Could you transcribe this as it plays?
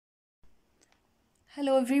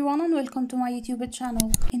Hello everyone and welcome to my YouTube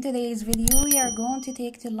channel. In today's video we are going to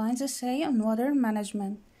take 10 lines essay on water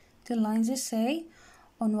management. 10 lines essay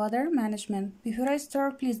on water management. Before I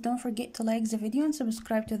start, please don't forget to like the video and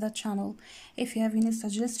subscribe to the channel. If you have any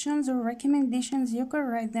suggestions or recommendations, you can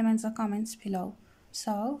write them in the comments below.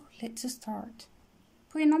 So let's start.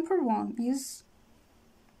 Point number 1 is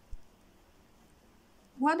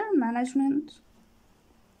water management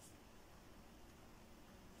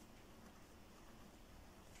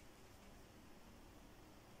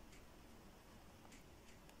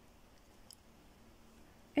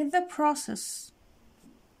is the process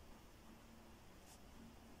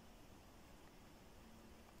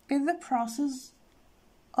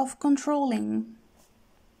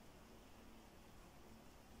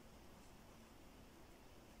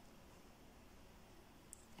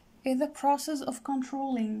of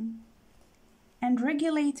controlling and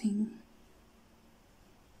regulating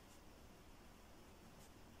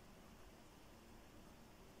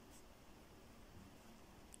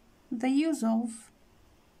the use of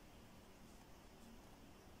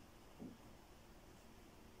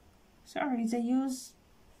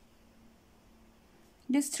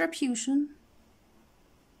distribution,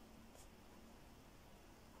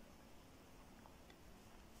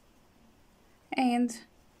 and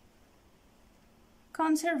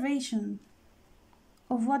conservation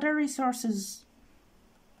of water resources.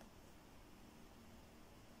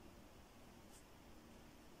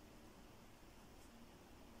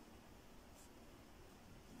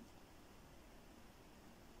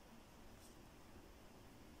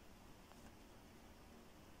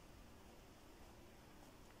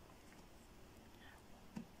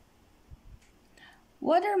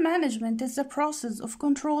 Water management is the process of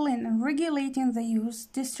controlling and regulating the use,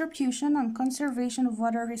 distribution, and conservation of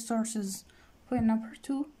water resources. Point number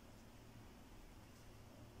 2.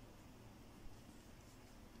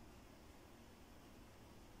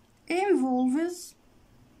 Involves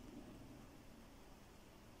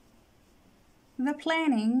the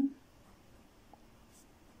planning,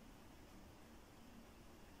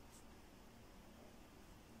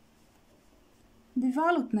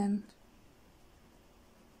 development,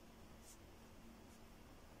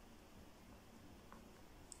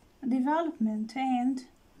 and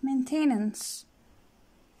maintenance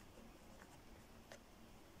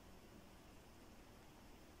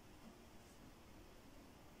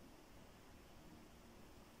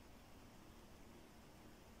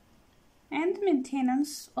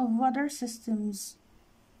of water systems.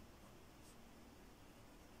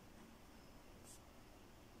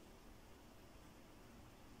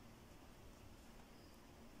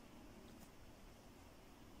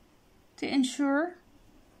 To ensure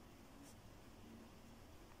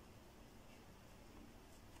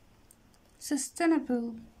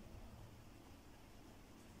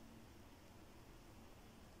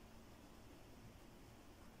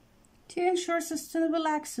sustainable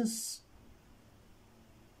access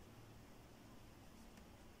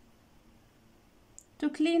to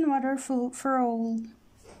clean water for all.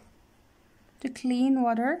 To clean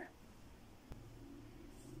water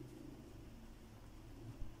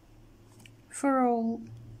for all.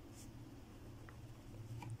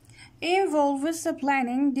 Involves the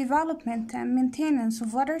planning, development, and maintenance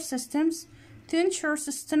of water systems to ensure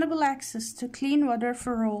sustainable access to clean water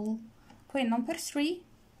for all. Point number 3.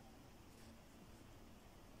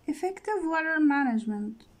 Effective water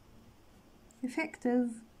management.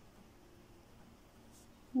 Effective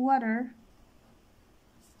water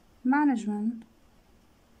management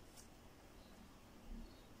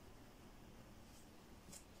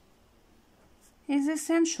is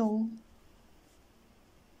essential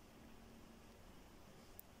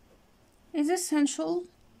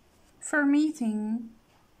for meeting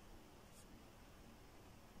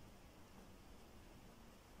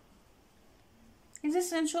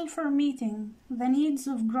the needs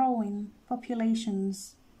of growing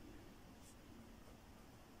populations.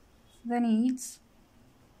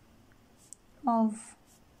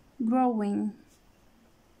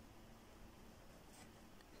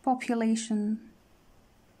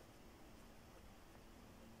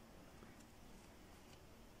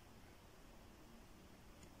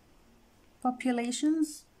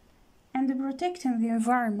 Populations and protecting the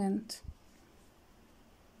environment.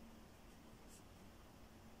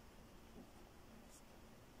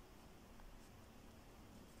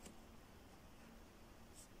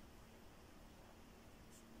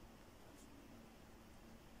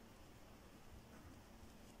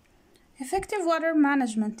 Effective water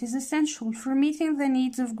management is essential for meeting the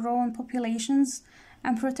needs of growing populations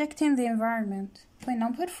and protecting the environment. Point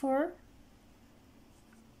number 4.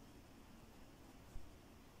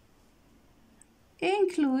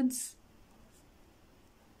 includes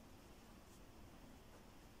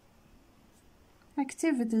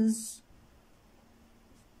activities.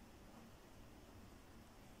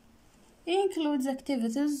 Includes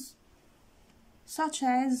activities such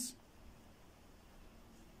as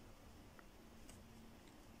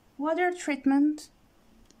water treatment,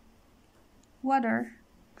 water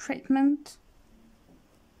treatment,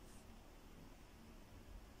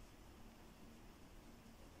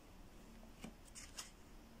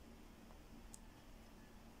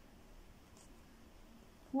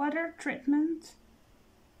 water treatment,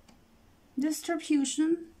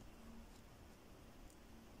 distribution,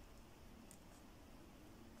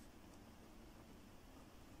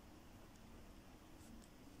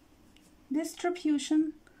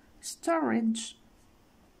 storage,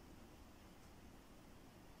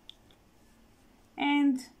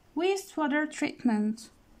 and wastewater treatment,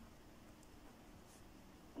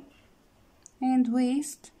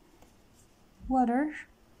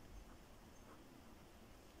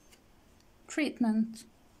 treatment.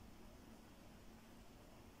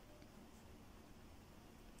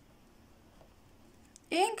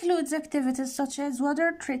 Includes activities such as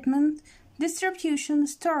water treatment, distribution,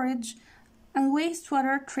 storage, and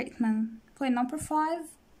wastewater treatment. Point number 5.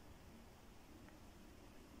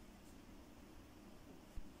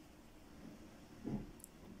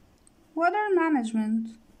 Water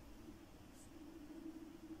management.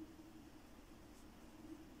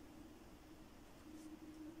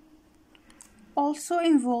 Also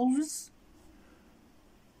involves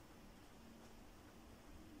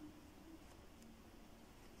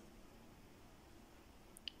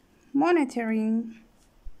monitoring,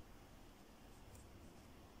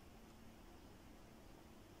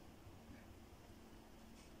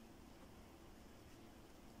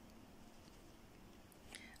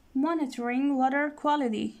 water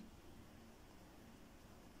quality,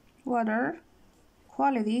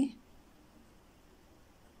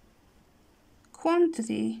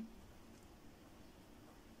 quantity,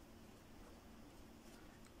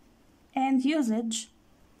 and usage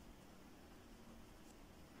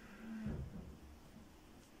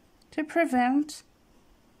to prevent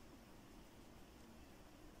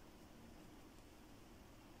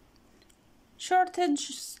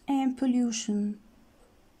shortages and pollution.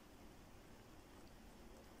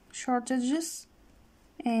 Shortages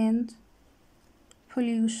and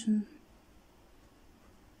pollution.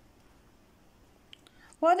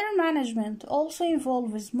 Water management also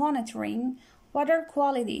involves monitoring water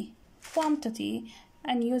quality, quantity,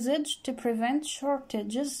 and usage to prevent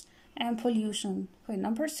shortages and pollution. Point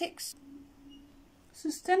number 6.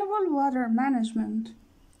 Sustainable water management.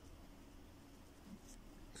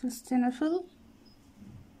 Sustainable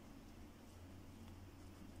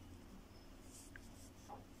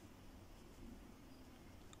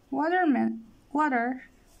water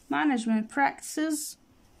management practices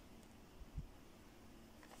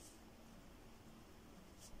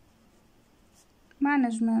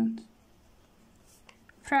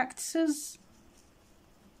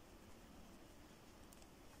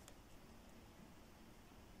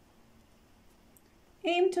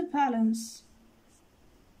aim to balance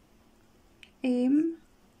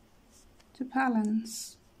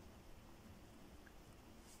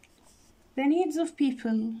the needs of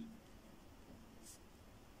people,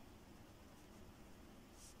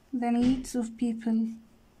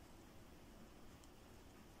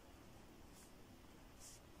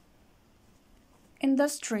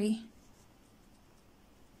 industry,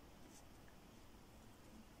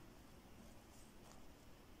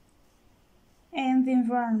 and the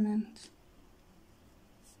environment.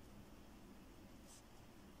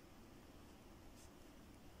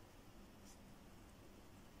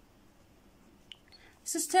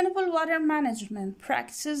 Sustainable water management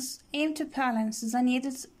practices aim to balance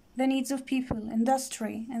the needs of people,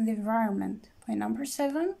 industry, and the environment. Point number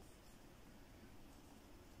 7.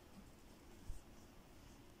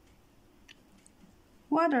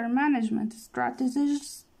 Water management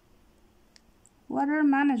strategies. Water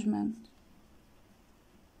management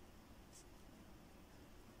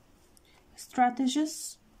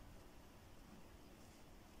strategies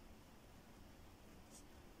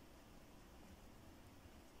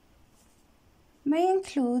may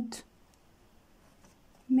include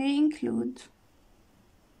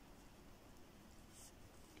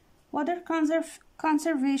water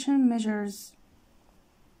conservation measures,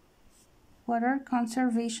 water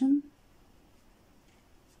conservation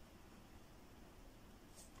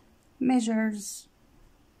measures,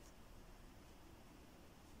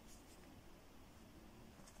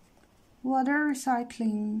 water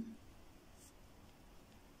recycling,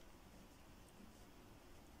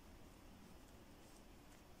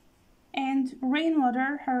 and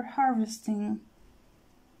rainwater harvesting.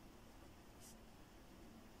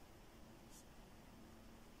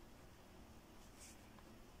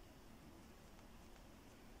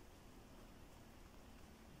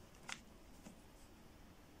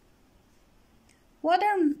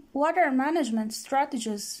 Water management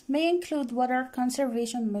strategies may include water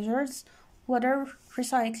conservation measures, water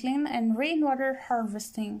recycling, and rainwater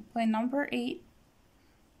harvesting. Point number 8.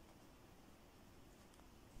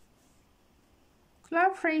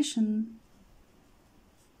 Collaboration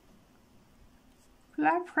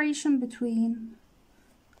between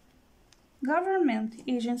government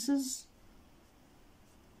agencies,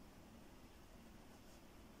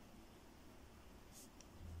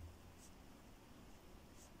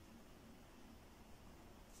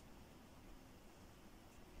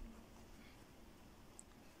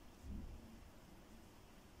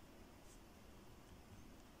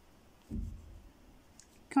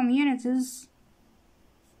 communities,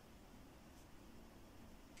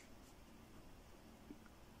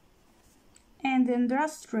 and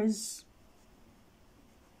industries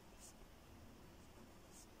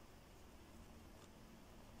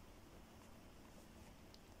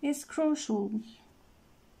is crucial.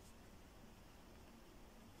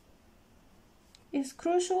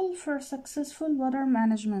 For successful water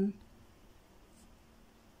management.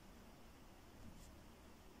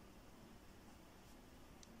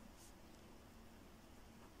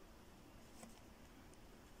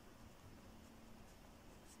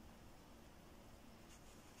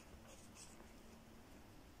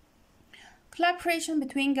 Collaboration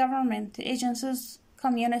between government agencies,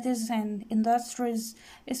 communities, and industries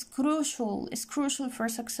is crucial for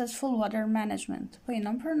successful water management. Point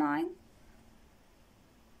number 9.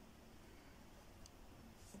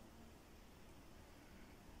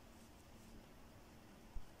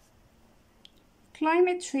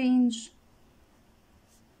 Climate change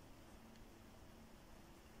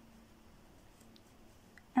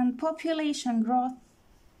and population growth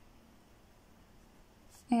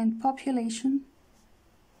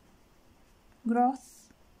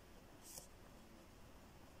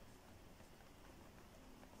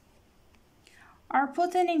are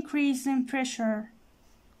putting increase in pressure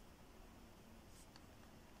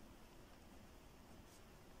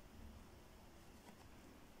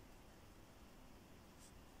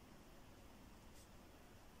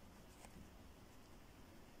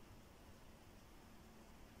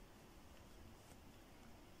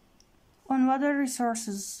on water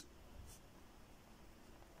resources.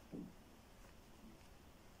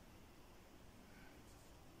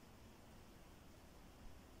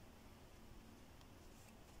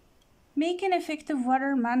 Making effective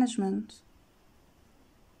water management.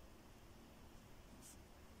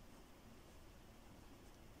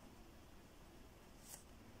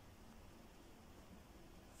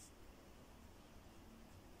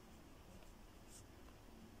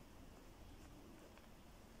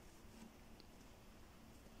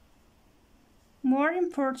 More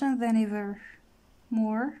important than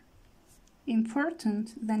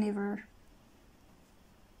ever.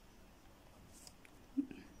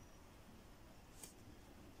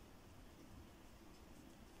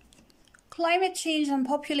 Climate change and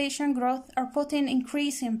population growth are putting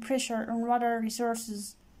increasing pressure on water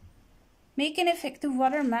resources, making effective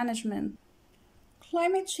water management.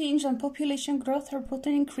 Climate change and population growth are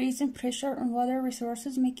putting increasing pressure on water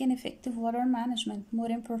resources, making effective water management more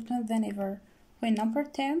important than ever. Point number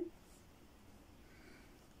 10.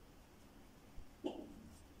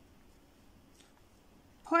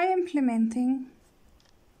 By implementing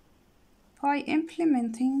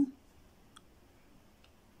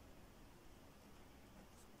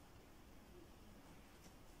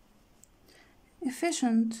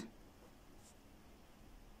efficient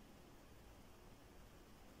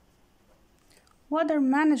water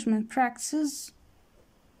management practices,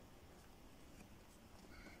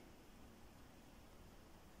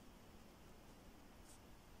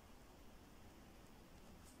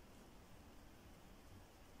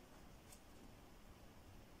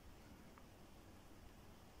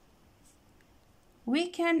 we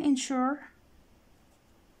can ensure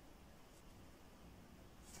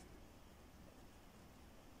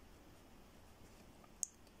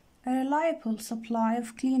a reliable supply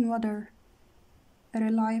of clean water. A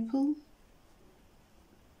reliable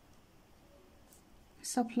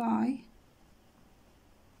supply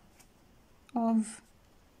of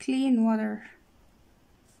clean water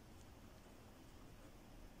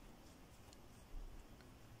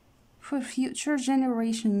for future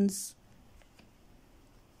generations.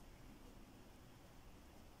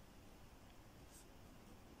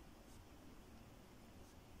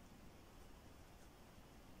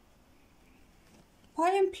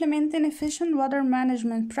 By implementing efficient water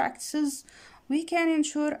management practices, we can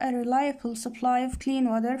ensure a reliable supply of clean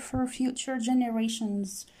water for future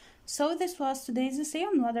generations. So this was today's essay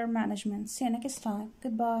on water management. See you next time.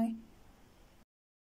 Goodbye.